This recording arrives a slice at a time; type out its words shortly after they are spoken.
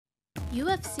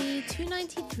UFC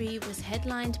 293 was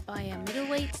headlined by a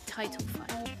middleweight title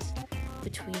fight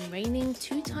between reigning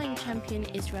two-time champion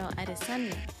Israel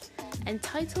Adesanya and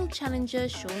title challenger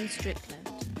Sean Strickland.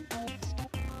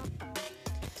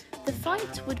 The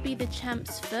fight would be the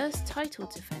champ's first title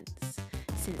defense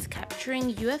since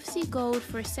capturing UFC gold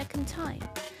for a second time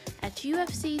at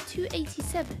UFC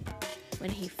 287 when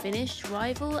he finished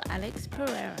rival Alex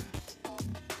Pereira.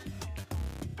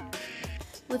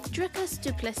 With Dricus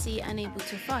du Plessis unable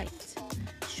to fight,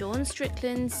 Sean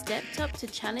Strickland stepped up to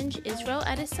challenge Israel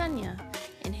Adesanya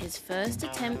in his first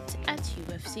attempt at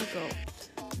UFC gold.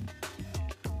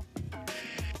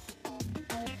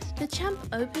 The champ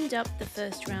opened up the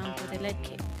first round with a leg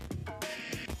kick.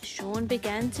 Sean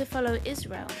began to follow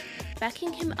Israel,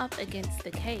 backing him up against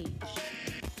the cage.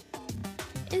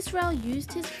 Israel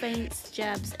used his feints,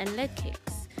 jabs and leg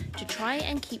kicks to try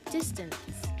and keep distance,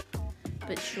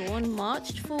 but Sean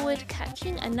marched forward,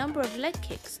 catching a number of leg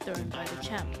kicks thrown by the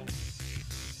champ.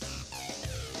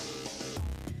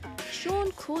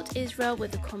 Sean caught Israel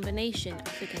with a combination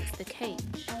up against the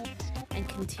cage and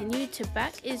continued to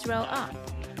back Israel up,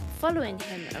 following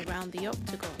him around the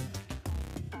octagon.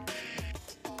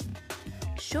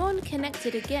 Sean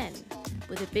connected again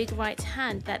with a big right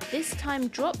hand that this time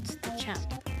dropped the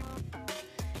champ.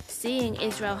 Seeing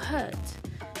Israel hurt,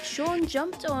 Sean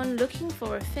jumped on looking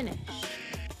for a finish,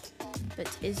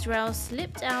 but Israel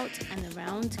slipped out and the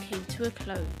round came to a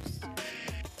close.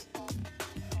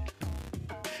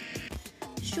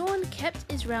 Sean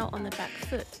kept Israel on the back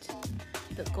foot,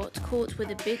 but got caught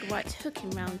with a big right hook in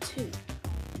round 2.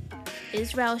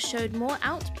 Israel showed more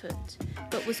output,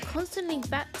 but was constantly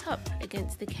backed up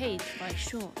against the cage by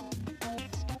Sean.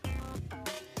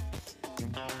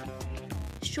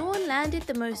 Sean landed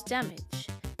the most damage,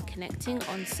 connecting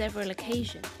on several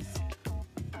occasions.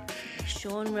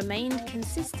 Sean remained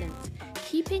consistent,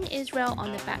 keeping Israel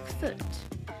on the back foot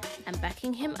and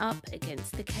backing him up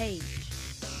against the cage.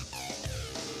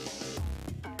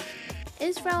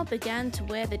 Israel began to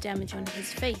wear the damage on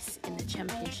his face in the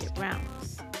championship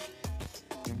rounds.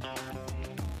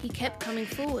 He kept coming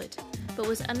forward, but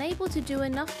was unable to do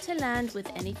enough to land with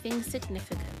anything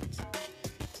significant.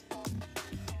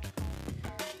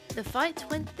 The fight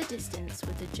went the distance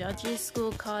with the judges'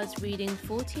 scorecards reading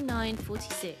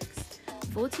 49-46,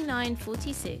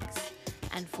 49-46,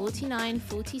 and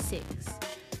 49-46,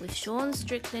 with Sean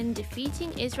Strickland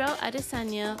defeating Israel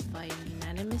Adesanya by a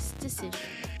unanimous decision.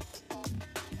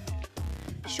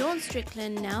 Sean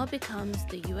Strickland now becomes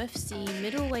the UFC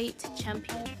middleweight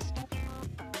champion.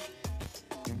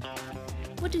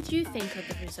 What did you think of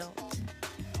the result?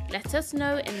 Let us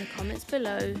know in the comments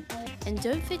below, and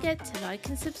don't forget to like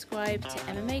and subscribe to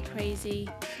MMA Crazy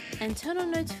and turn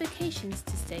on notifications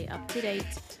to stay up to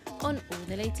date on all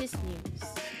the latest news.